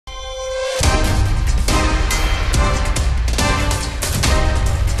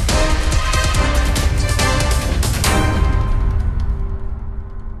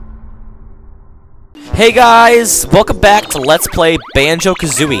Hey guys, welcome back to Let's Play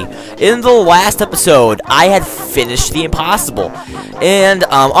Banjo-Kazooie. In the last episode, I had finished the impossible. And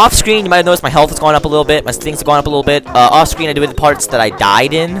off screen, you might have noticed my health has gone up a little bit, my things have gone up a little bit. Off screen, I did the parts that I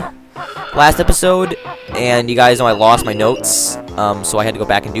died in last episode. And you guys know I lost my notes, so I had to go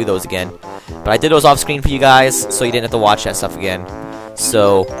back and do those again. But I did those off screen for you guys, so you didn't have to watch that stuff again.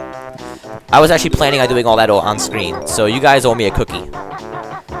 So, I was actually planning on doing all that on screen. So you guys owe me a cookie.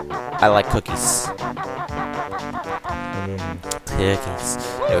 I like cookies. Cookies.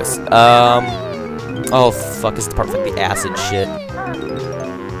 Anyways, oh fuck, this is the part with like, the acid shit.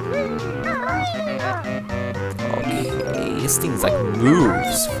 Okay, this thing's like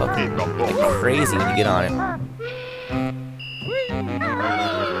moves fucking like crazy when you get on it.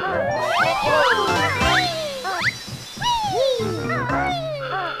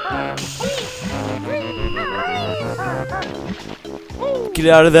 Get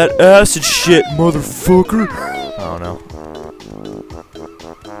out of that acid shit, motherfucker! I don't know.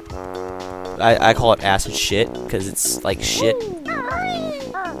 I call it acid shit, because it's like shit.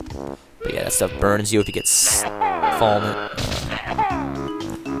 But yeah, that stuff burns you if you get fallen in.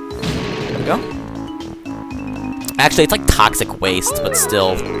 There we go. Actually, it's like toxic waste, but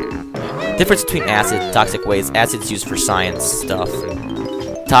still. Difference between acid and toxic waste. Acid's used for science stuff.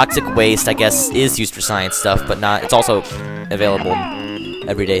 Toxic waste, I guess, is used for science stuff, but not. It's also available in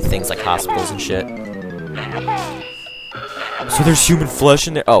everyday things like hospitals and shit. So there's human flesh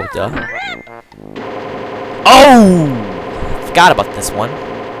in there. Oh, duh. Oh! Forgot about this one.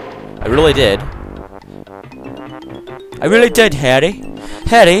 I really did. I really did, Harry.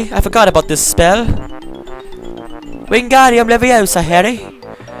 Harry, I forgot about this spell. Wingardium Leviosa, Harry.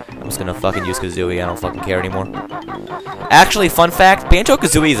 I'm just gonna fucking use Kazooie. I don't fucking care anymore. Actually, fun fact,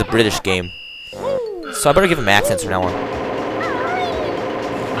 Banjo-Kazooie is a British game. So I better give him accents from now on.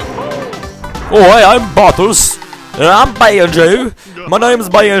 Oh, hi, I'm Bottles. And I'm Banjo. My name's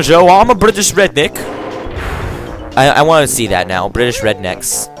Banjo. I'm a British redneck. I want to see that now. British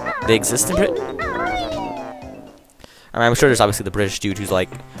rednecks. They exist in Britain? I mean, I'm sure there's obviously the British dude who's like,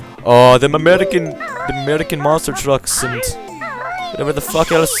 oh, them American monster trucks and whatever the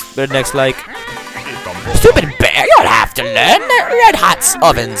fuck else rednecks like. Stupid bear, you'll have to learn that red hot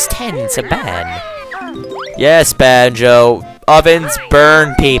ovens tend to burn. Yes, Banjo. Ovens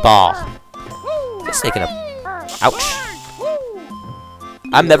burn people. Just taking a... Ouch.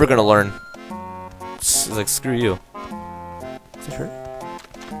 I'm never gonna learn. It's like, screw you. Does it hurt?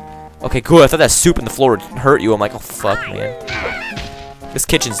 Okay, cool. I thought that soup in the floor would hurt you. I'm like, oh, fuck, man. This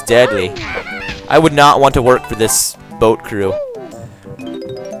kitchen's deadly. I would not want to work for this boat crew.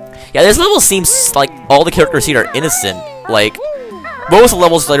 Yeah, this level seems like all the characters here are innocent. Like, most of the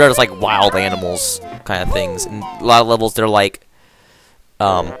levels later are just like wild animals kind of things. And a lot of levels, they're like,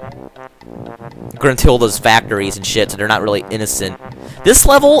 Gruntilda's factories and shit, so they're not really innocent. This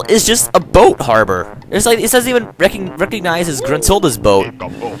level is just a boat harbor. It's like, it doesn't even recognize as Gruntilda's boat.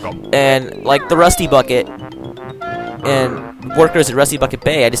 And, like, the Rusty Bucket and workers at Rusty Bucket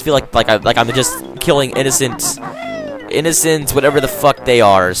Bay, I just feel like I'm just killing innocents, whatever the fuck they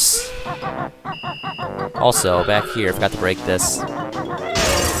are. Also, back here, I forgot to break this.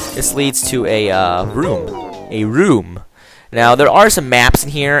 This leads to a room. Now, there are some maps in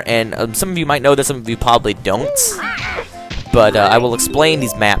here, and some of you might know this, some of you probably don't. But I will explain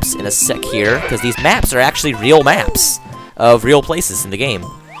these maps in a sec here, because these maps are actually real maps of real places in the game.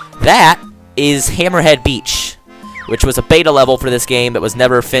 That is Hammerhead Beach, which was a beta level for this game that was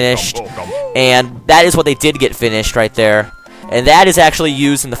never finished, and that is what they did get finished right there. And that is actually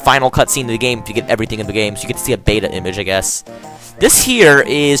used in the final cutscene of the game to get everything in the game, so you get to see a beta image, I guess. This here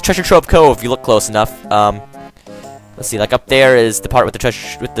is Treasure Trove Cove, if you look close enough. Let's see, like up there is the part with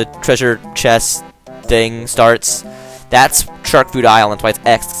the treasure chest thing starts. That's Shark Food Island. That's why it's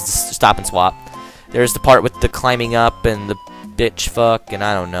X, it's stop and swap. There's the part with the climbing up and the bitch fuck, and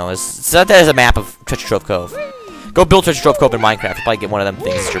I don't know. So there's a map of Treasure Trove Cove. Go build Treasure Trove Cove in Minecraft. You'll probably get one of them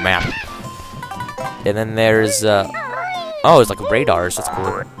things as your map. And then there's oh, there's like radars. That's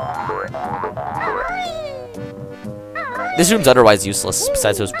cool. This room's otherwise useless,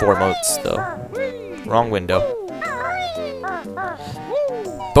 besides those 4 moats, though. Wrong window.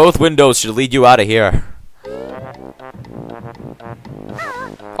 Both windows should lead you out of here.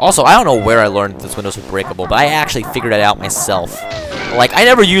 Also, I don't know where I learned those windows were breakable, but I actually figured it out myself. Like, I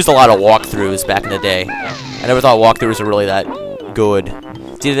never used a lot of walkthroughs back in the day. I never thought walkthroughs were really that good.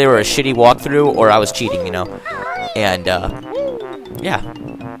 It's either they were a shitty walkthrough, or I was cheating, you know. And, yeah.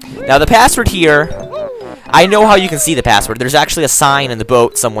 Now, the password here, I know how you can see the password. There's actually a sign in the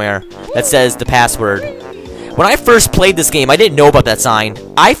boat somewhere that says the password. When I first played this game, I didn't know about that sign.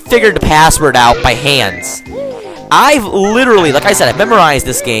 I figured the password out by hands. I've literally, like I said, I've memorized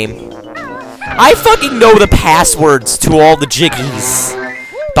this game. I fucking know the passwords to all the jiggies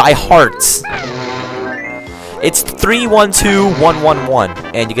by heart. It's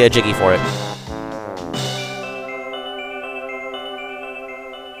 312111, and you get a jiggy for it.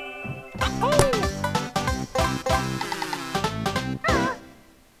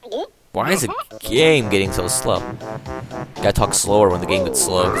 Why is the game getting so slow? Gotta talk slower when the game gets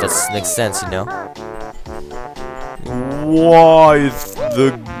slow, because that makes sense, you know? Why is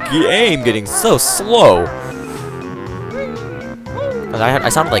the game getting so slow? I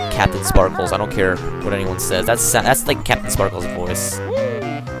sound like Captain Sparkles. I don't care what anyone says. That's like Captain Sparkles' voice.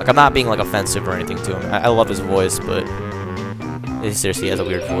 Like, I'm not being like offensive or anything to him. I love his voice, but he seriously has a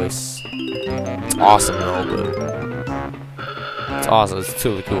weird voice. It's awesome though, but it's awesome. It's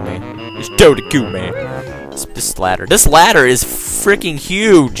totally cool, man. It's totally cool, man. This ladder. This ladder is freaking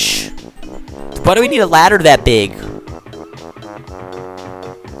huge. Why do we need a ladder that big?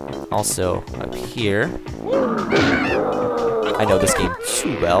 Also, up here. I know this game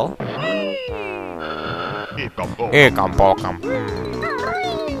too well.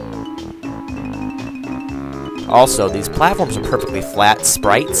 Also, these platforms are perfectly flat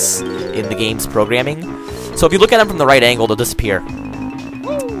sprites in the game's programming. So if you look at them from the right angle, they'll disappear.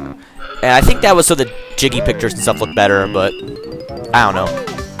 And I think that was so the jiggy pictures and stuff look better, but I don't know.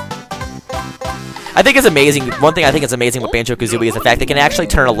 I think it's amazing. One thing I think is amazing with Banjo-Kazooie is the fact they can actually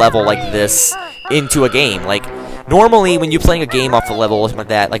turn a level like this into a game. Like, normally when you're playing a game off the level or something like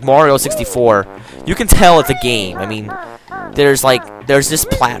that, like Mario 64, you can tell it's a game. I mean, there's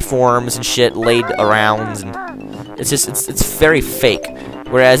just platforms and shit laid around, and it's very fake.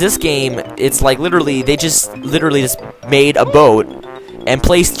 Whereas this game, it's like they just made a boat and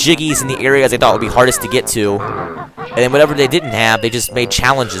placed jiggies in the areas they thought would be hardest to get to, and then whatever they didn't have, they just made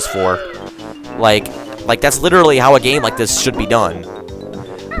challenges for. Like that's literally how a game like this should be done.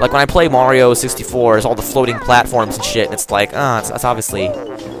 Like when I play Mario 64, there's all the floating platforms and shit, and it's like, it's obviously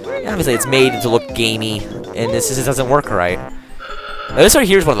it's made to look gamey, and this just doesn't work right. Now, this right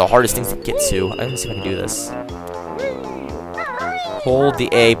here is one of the hardest things to get to. Let's see if I can do this. Hold the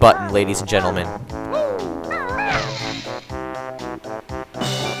A button, ladies and gentlemen.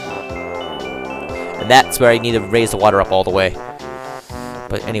 And that's where I need to raise the water up all the way.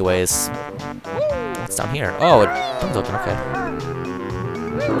 But anyways, what's down here? Oh, it's open. Okay.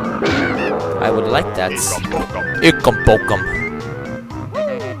 I would like that.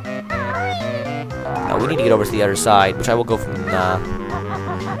 Now we need to get over to the other side, which I will go from the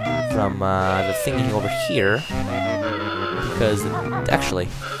thingy over here. Because actually,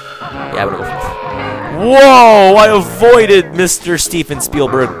 yeah, I'm gonna go from. Whoa! I avoided Mr. Steven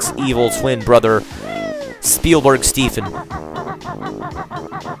Spielberg's evil twin brother, Spielberg Stephen.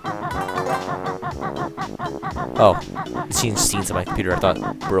 Oh, it changed scenes on my computer. I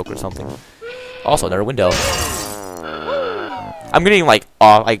thought broke or something. Also, another window. I'm getting like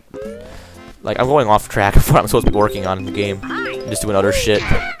off, like I'm going off track of what I'm supposed to be working on in the game. I'm just doing other shit.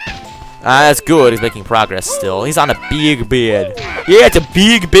 That's good. He's making progress still. He's on a big bed. Yeah, it's a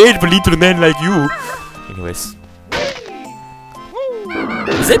big bed for little men like you. Anyways.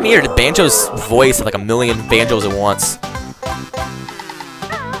 Is it me or did Banjo's voice have like a million banjos at once?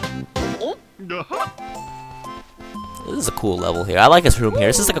 This is a cool level here. I like this room here.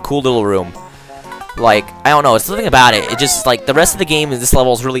 This is like a cool little room. Like, I don't know, it's something about it. It just, like, the rest of the game in this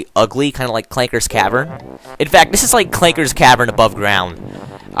level is really ugly, kind of like Clanker's Cavern. In fact, this is like Clanker's Cavern above ground.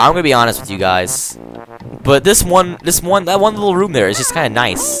 I'm gonna be honest with you guys. But that one little room there is just kind of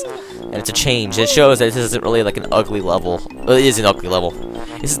nice. And it's a change. It shows that this isn't really like an ugly level. Well, it is an ugly level.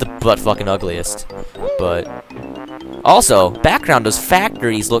 This is the butt-fucking ugliest. But also, background, those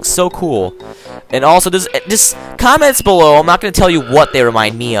factories look so cool. And also, just comments below. I'm not gonna tell you what they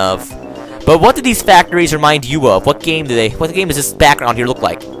remind me of. But what do these factories remind you of? What game does this background here look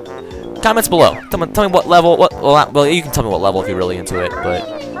like? Comments below. Tell me what level. Well, you can tell me what level if you're really into it. But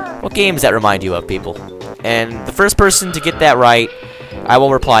what game does that remind you of, people? And the first person to get that right, I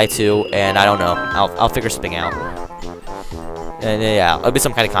will reply to. And I don't know. I'll figure something out. And yeah, it'll be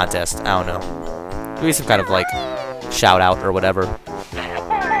some kind of contest. I don't know. It'll be some kind of like shout out or whatever.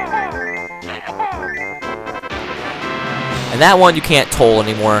 And that one you can't toll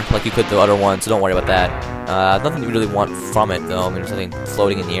anymore like you could the other one, so don't worry about that. Nothing you really want from it though. I mean, there's nothing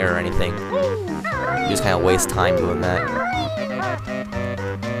floating in the air or anything. You just kind of waste time doing that.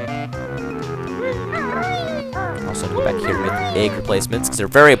 Also, go back here to make egg replacements because they're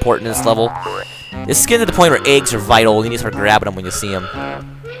very important in this level. It's getting to the point where eggs are vital. You need to start grabbing them when you see them.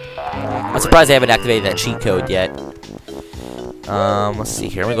 surprised they haven't activated that cheat code yet. Let's see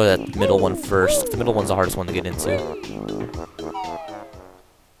here. I'm gonna go to that middle one first. The middle one's the hardest one to get into.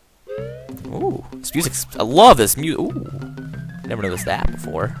 Ooh, this music's... I love this music. Ooh, never noticed that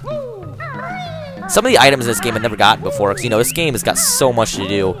before. Some of the items in this game I've never gotten before, because, you know, this game has got so much to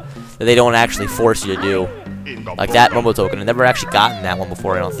do that they don't actually force you to do. Like that Mumbo token. I've never actually gotten that one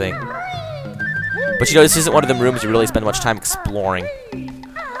before, I don't think. But, you know, this isn't one of them rooms you really spend much time exploring.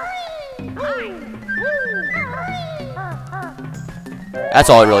 That's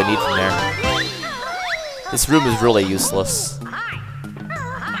all I really need from there. This room is really useless.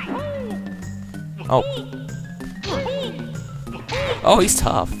 Oh. Oh, he's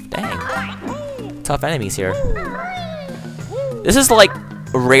tough. Dang. Tough enemies here. This is like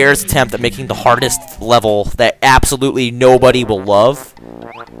a Rare's attempt at making the hardest level that absolutely nobody will love.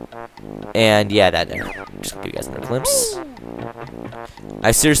 And yeah, that there. Just give you guys another glimpse.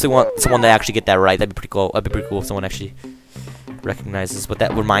 I seriously want someone to actually get that right. That'd be pretty cool. That'd be pretty cool if someone actually recognizes what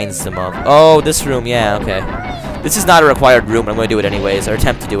that reminds them of. Oh, this room. Yeah, okay. This is not a required room, but I'm going to do it anyways, or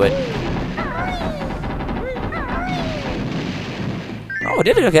attempt to do it. Oh, I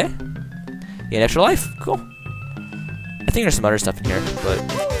did it. Okay. Get an extra life. Cool. I think there's some other stuff in here, but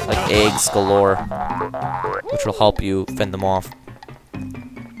like eggs galore, which will help you fend them off.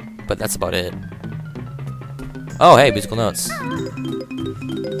 But that's about it. Oh, hey, musical notes.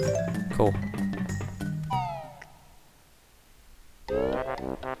 Cool.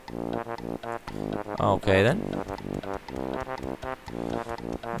 Okay, then.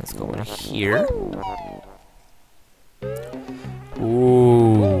 Let's go in here.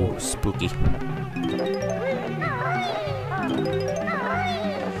 Ooh, spooky.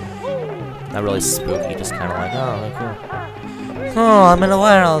 Not really spooky, just kind of like, oh, cool. Oh, I'm in a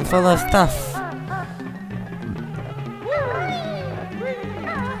world full of stuff.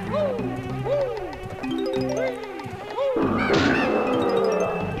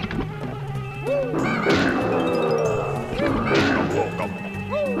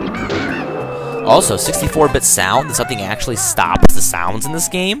 Also, 64-bit sound and something actually stops the sounds in this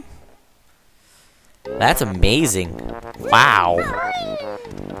game? That's amazing. Wow.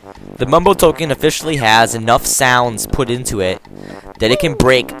 The Mumbo token officially has enough sounds put into it that it can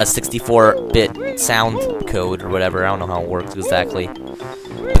break a 64-bit sound code or whatever. I don't know how it works exactly.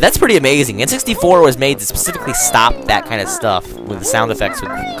 But that's pretty amazing. N64 was made to specifically stop that kind of stuff when the sound effects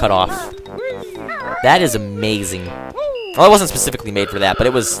would cut off. That is amazing. Well, it wasn't specifically made for that, but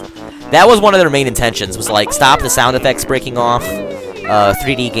it was... That was one of their main intentions, was like, stop the sound effects breaking off,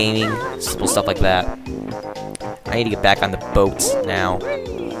 3D gaming, simple stuff like that. I need to get back on the boat now.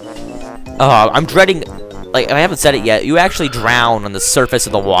 I'm dreading, like, I haven't said it yet, you actually drown on the surface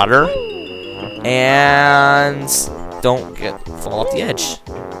of the water, and don't fall off the edge.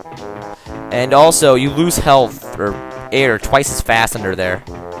 And also, you lose health, or air, twice as fast under there.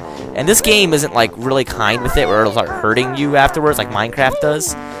 And this game isn't, like, really kind with it, where it'll start hurting you afterwards, like Minecraft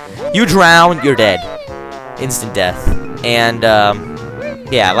does. You drown, you're dead. Instant death. And,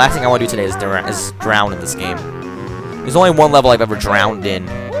 yeah, last thing I want to do today is drown in this game. There's only one level I've ever drowned in,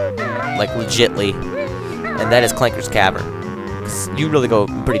 like, legitly, and that is Clanker's Cavern. 'Cause you really go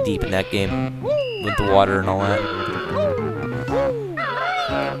pretty deep in that game, with the water and all that.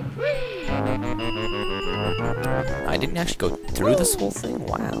 I didn't actually go through this whole thing?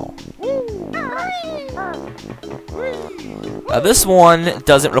 Wow. This one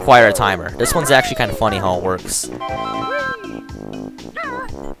doesn't require a timer. This one's actually kind of funny how it works.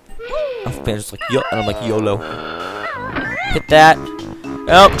 I'm just like, yo, and I'm like, YOLO. Hit that.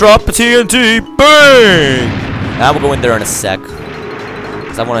 Out, drop the TNT, bang! I will go in there in a sec,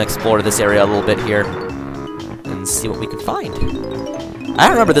 because I want to explore this area a little bit here, and see what we can find. I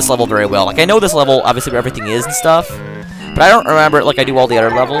don't remember this level very well. Like, I know this level, obviously, where everything is and stuff, but I don't remember it like I do all the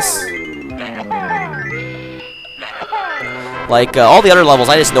other levels. Like, all the other levels,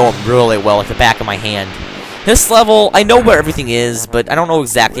 I just know them really well, like the back of my hand. This level, I know where everything is, but I don't know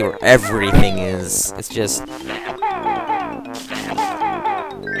exactly where everything is. It's just...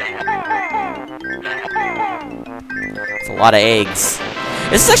 It's a lot of eggs.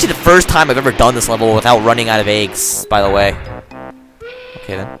 This is actually the first time I've ever done this level without running out of eggs, by the way.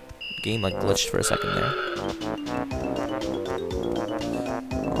 Okay, then. Game, like, glitched for a second there.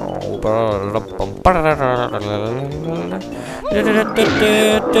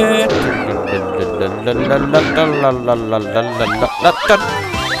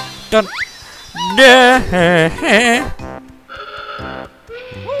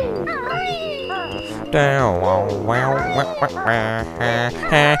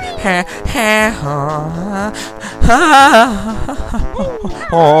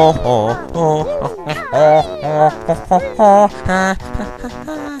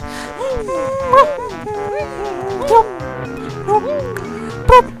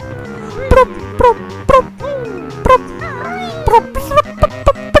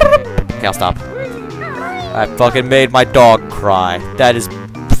 Okay, I'll stop. I fucking made my dog cry. That is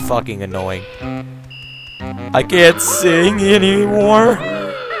fucking annoying. I can't sing anymore.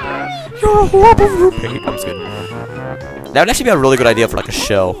 You're a horrible roommate. I'm just kidding. That would actually be a really good idea for like a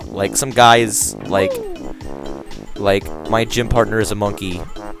show. Like some guys like my gym partner is a monkey,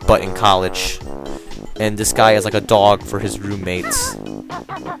 but in college, and this guy is like a dog for his roommates.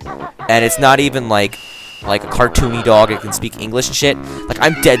 And it's not even like a cartoony dog that can speak English and shit. Like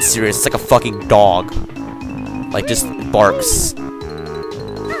I'm dead serious. It's like a fucking dog. Like just barks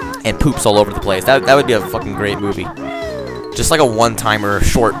and poops all over the place. That would be a fucking great movie. Just like a one-timer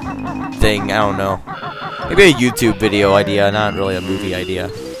short thing. I don't know. Maybe a YouTube video idea, not really a movie idea.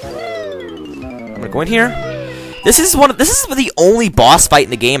 I'm gonna go in here. This is the only boss fight in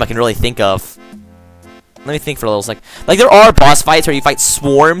the game I can really think of. Let me think for a little second. Like there are boss fights where you fight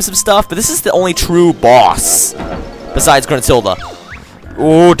swarms of stuff, but this is the only true boss besides Gruntilda.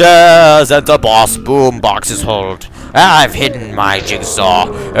 Ooh, doesn't the boss boomboxes hold? I've hidden my jigsaw.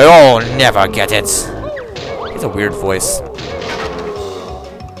 You'll never get it. It's a weird voice.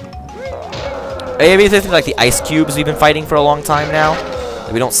 Maybe it's like the ice cubes we've been fighting for a long time now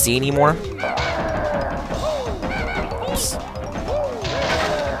that we don't see anymore. Oops.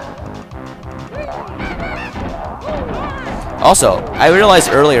 Also, I realized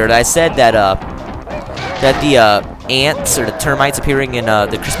earlier that I said that the ants or the termites appearing in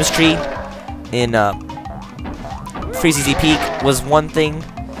the Christmas tree in Freezy Peak was one thing.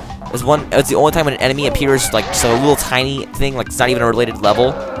 It's the only time when an enemy appears like just a little tiny thing, like it's not even a related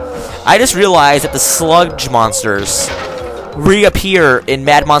level. I just realized that the sludge monsters reappear in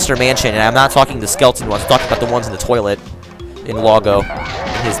Mad Monster Mansion, and I'm not talking the skeleton ones. I'm talking about the ones in the toilet in Logo,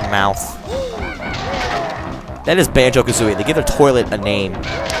 in his mouth. That is Banjo-Kazooie. They give their toilet a name.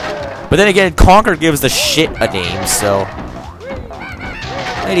 But then again, Conker gives the shit a name, so...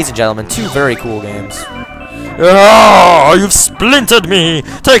 Ladies and gentlemen, two very cool games. Oh, you've splintered me!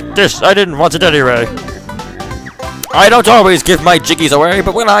 Take this! I didn't want it anyway. I don't always give my jiggies away,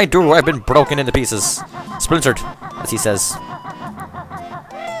 but when I do, I've been broken into pieces. Splintered, as he says.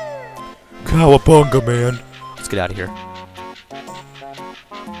 Cowabunga, man. Let's get out of here.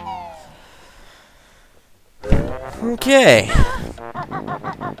 Okay.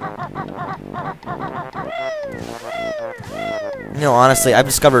 No, honestly, I've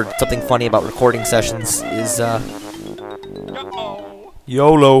discovered something funny about recording sessions is,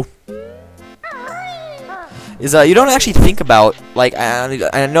 YOLO. Is, you don't actually think about, like, I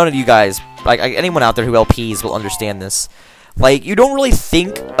none of you guys, like, anyone out there who LPs will understand this. Like, you don't really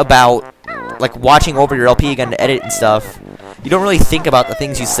think about, like, watching over your LP again to edit and stuff. You don't really think about the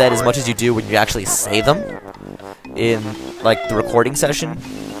things you said as much as you do when you actually say them in, like, the recording session.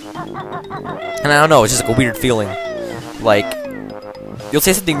 And I don't know, it's just like a weird feeling. Like, you'll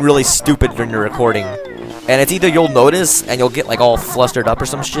say something really stupid during your recording, and it's either you'll notice and you'll get, like, all flustered up or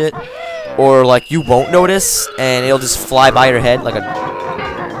some shit, or, like, you won't notice and it'll just fly by your head like a...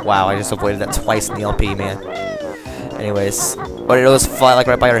 Wow, I just avoided that twice in the LP, man. Anyways, but it'll just fly, like,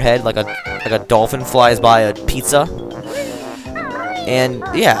 right by your head like a dolphin flies by a pizza. And,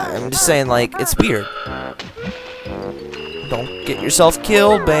 yeah, I'm just saying, like, it's weird. Don't get yourself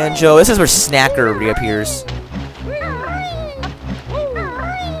killed, Banjo. This is where Snacker reappears.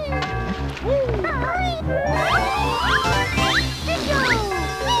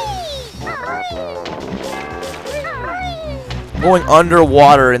 Going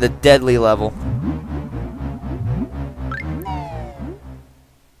underwater in the deadly level.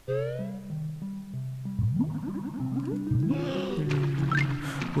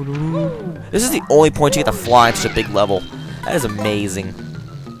 This is the only point you get to fly in such a big level. That is amazing.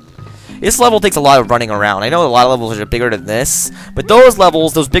 This level takes a lot of running around. I know a lot of levels are bigger than this, but those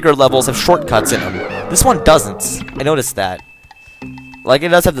levels, those bigger levels, have shortcuts in them. This one doesn't. I noticed that. Like, it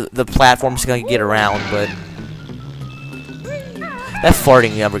does have the platforms to get around, but... That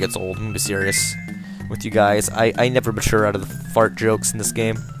farting never gets old, I'm gonna be serious with you guys. I never mature out of the fart jokes in this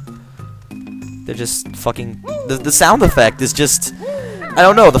game. They're just fucking... The sound effect is just... I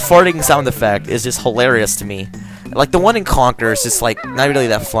don't know, the farting sound effect is just hilarious to me. Like, the one in Conker is just, like, not really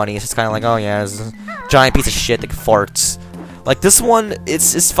that funny. It's just kind of like, oh yeah, it's a giant piece of shit that farts. Like, this one,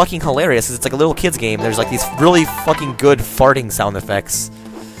 it's fucking hilarious, because it's like a little kid's game. There's, like, these really fucking good farting sound effects.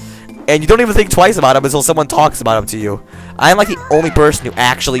 And and you don't even think twice about them until someone talks about them to you. I'm like the only person who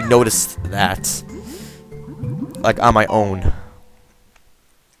actually noticed that. Like, on my own.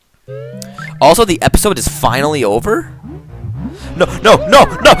 Also, the episode is finally over? No, no, no,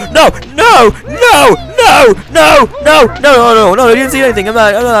 no, no, no, no, no, no, no, no, no, no, you didn't see anything. I'm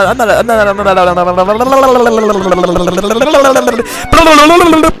not.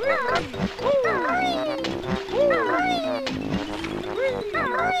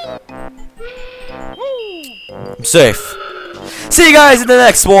 I'm safe. See you guys in the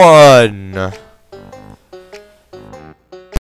next one.